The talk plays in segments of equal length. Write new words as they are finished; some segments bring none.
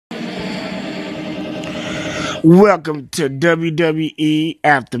Welcome to WWE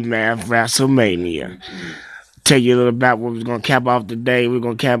Aftermath WrestleMania. Tell you a little about what we're going to cap off today. We're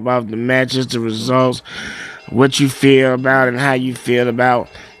going to cap off the matches, the results, what you feel about and how you feel about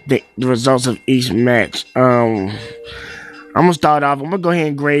the results of each match. I'm going to start off. I'm going to go ahead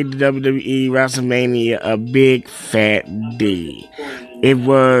and grade the WWE WrestleMania a big fat D. It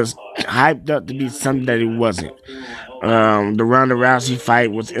was hyped up to be something that it wasn't. The Ronda Rousey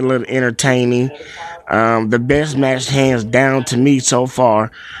fight was a little entertaining. The best match, hands down to me so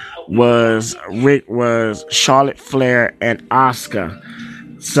far, was Charlotte Flair and Asuka.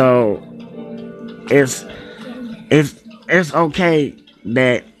 So it's okay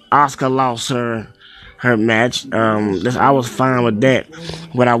that Asuka lost her match. I was fine with that.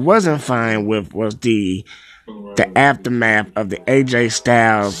 What I wasn't fine with was the aftermath of the AJ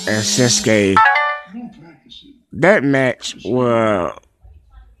Styles and Shinsuke. That match was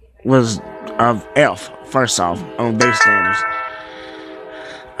of F, first off, on their standards.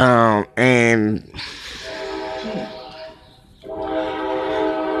 And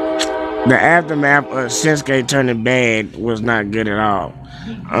the aftermath of Shinsuke turning bad was not good at all.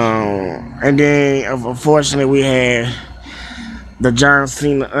 And then, unfortunately, we had the John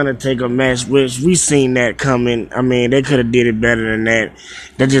Cena Undertaker match, which we seen that coming. I mean, they could have did it better than that.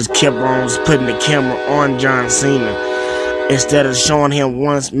 They just kept on putting the camera on John Cena instead of showing him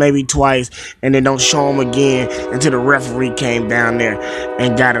once, maybe twice, and then don't show him again until the referee came down there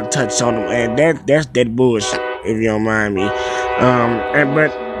and got a touch on him. And that's that bullshit, if you don't mind me.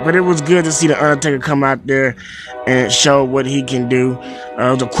 But it was good to see the Undertaker come out there and show what he can do. It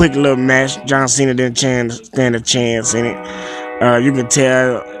was a quick little match. John Cena didn't stand a chance in it. You can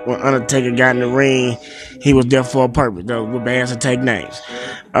tell when Undertaker got in the ring, he was there for a purpose, though, with bands to take names.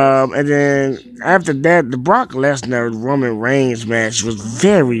 And then after that, the Brock Lesnar Roman Reigns match was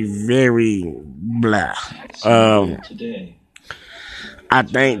very, very blah. I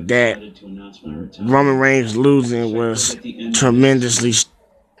think that Roman Reigns losing was tremendously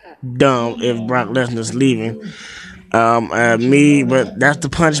dumb if Brock Lesnar's leaving. But that's the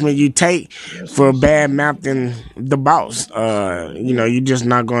punishment you take for bad mouthing the boss. You're just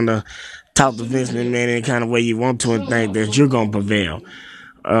not gonna talk to Vince McMahon any kind of way you want to and think that you're gonna prevail.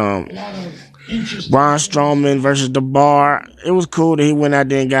 Braun Strowman versus The Bar. It was cool that he went out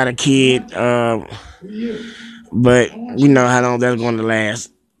there and got a kid. But we know how long that's going to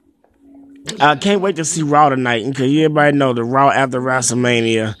last. I can't wait to see Raw tonight, because everybody know the Raw after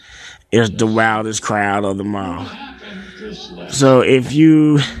WrestleMania is the wildest crowd of them all. So if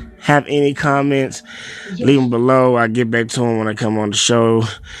you have any comments, leave them below. I'll get back to them when I come on the show.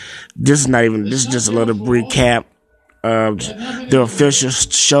 This is just a little recap. The official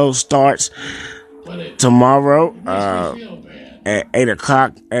show starts tomorrow at 8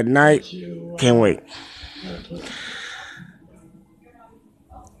 o'clock at night. Can't wait.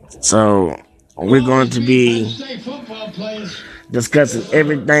 So we're going to be discussing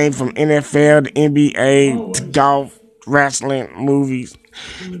everything from NFL to NBA to golf, wrestling, movies,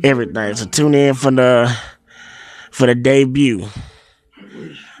 everything. So tune in for the debut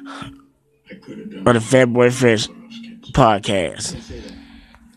of the Fat Boy Fresh podcast.